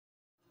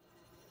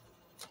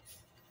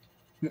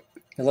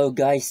Hello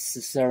guys, this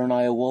is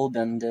Saraniah Wolb,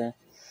 and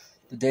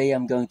today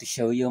I'm going to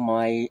show you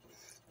my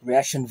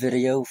reaction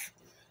video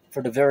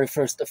for the very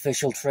first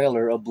official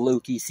trailer of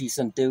Loki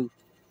Season 2.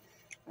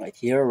 Right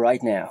here,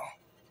 right now.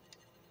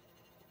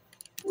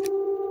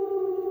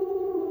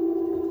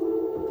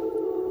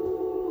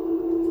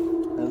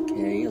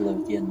 Okay,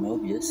 Loki and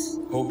Mobius.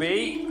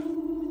 Obi?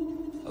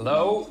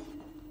 Hello?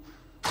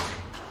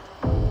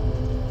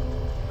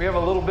 We have a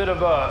little bit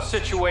of a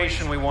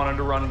situation we wanted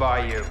to run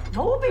by you.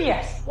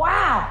 Mobius!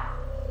 Wow!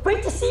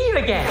 Great to see you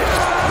again!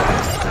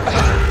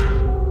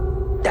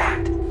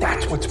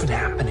 That's what's been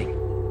happening.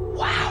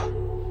 Wow!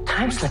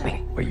 Time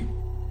slipping. Wait,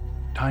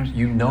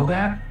 you know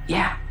that?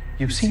 Yeah.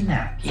 You've seen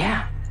that?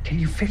 Yeah. Can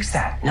you fix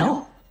that?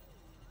 No.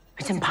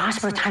 It's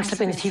impossible to time slip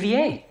in the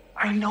TVA.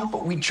 I know,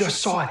 but we just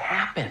saw it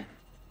happen.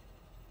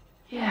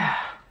 Yeah.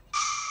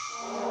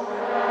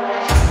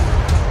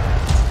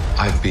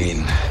 I've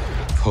been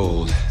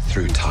pulled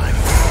through time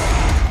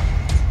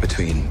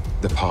between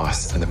the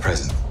past and the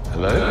present.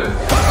 Hello?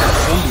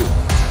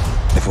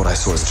 If what I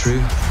saw is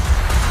true,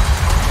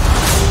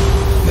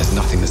 there's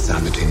nothing to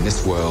stand between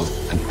this world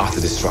and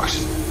utter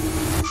destruction.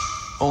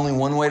 Only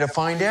one way to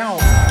find out.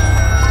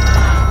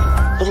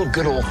 A little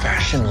good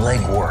old-fashioned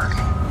legwork.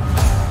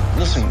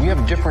 Listen, we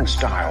have different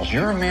styles.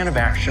 You're a man of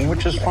action,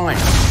 which is fine.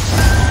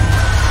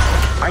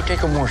 I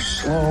take a more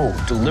slow,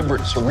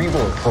 deliberate,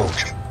 cerebral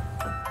approach.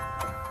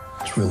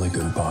 It's really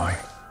goodbye.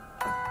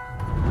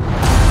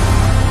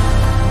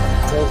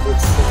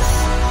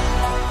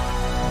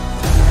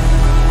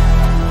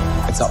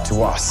 It's up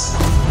to us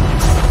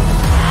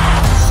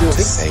to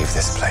save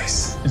this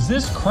place. Is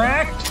this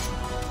cracked?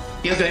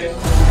 You okay?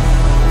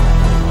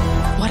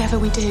 Whatever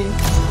we do,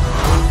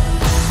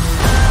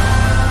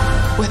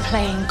 we're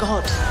playing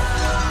God.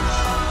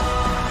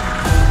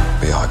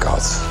 We are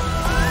gods.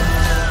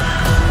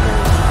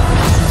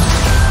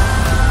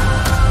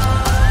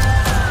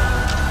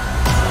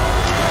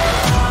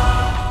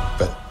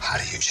 But how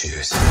do you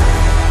choose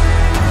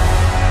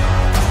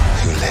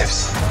who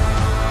lives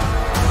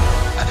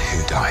and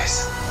who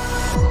dies?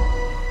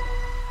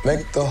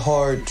 Make the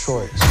hard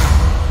choice.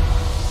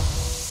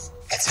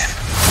 It's him.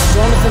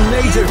 Jonathan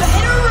Majors!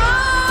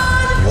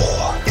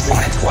 War is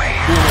on its way.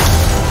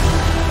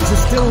 This is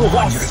still with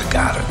us. You're the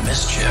god of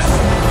mischief.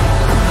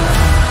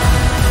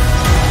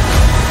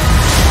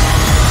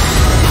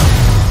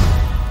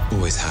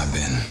 Always have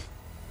been.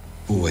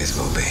 Always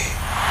will be.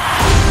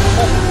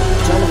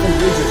 Jonathan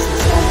Majors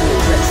is under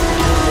arrest.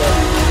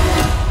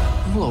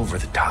 A little over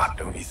the top,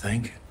 don't you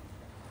think?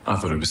 I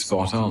thought it was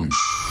spot on.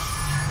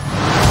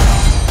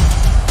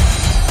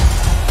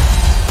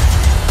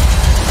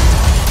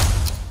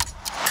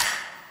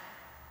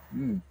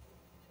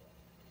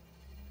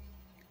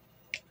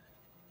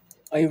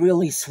 I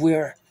really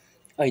swear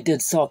I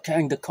did saw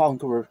Kang the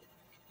Conqueror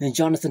and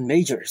Jonathan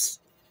Majors.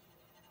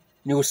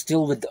 And he was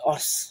still with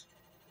us.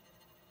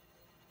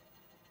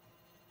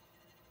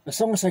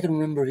 As long as I can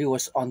remember, he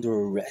was under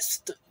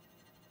arrest.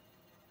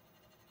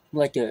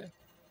 Like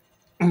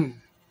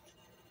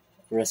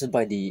arrested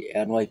by the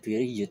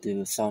NYPD due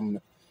to some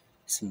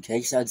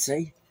case, I'd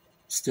say.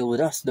 Still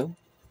with us though.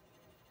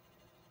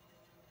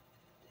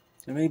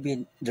 And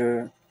maybe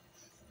there,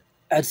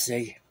 I'd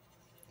say,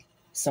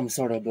 some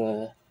sort of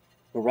a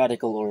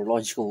radical or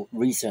logical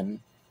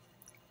reason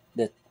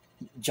that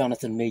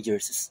Jonathan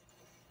Majors is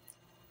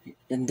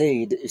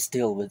indeed is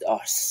still with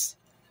us.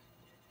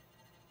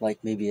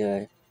 Like maybe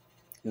he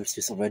was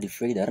just already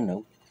freed, I don't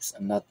know.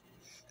 I'm not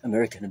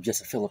American, I'm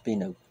just a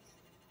Filipino.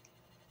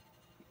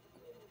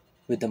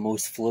 With the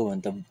most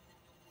fluent of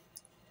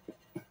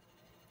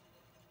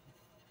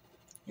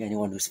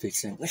anyone who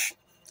speaks English,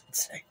 I'd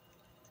say.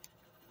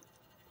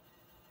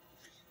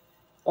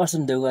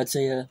 Awesome though, I'd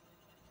say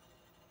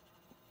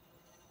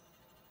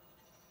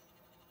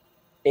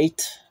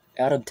 8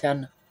 out of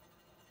 10.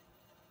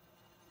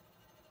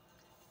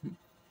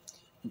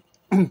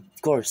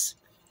 Of course,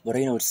 but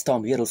I know it's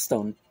Tom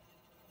Hiddleston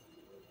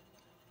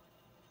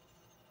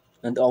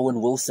and Owen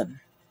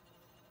Wilson.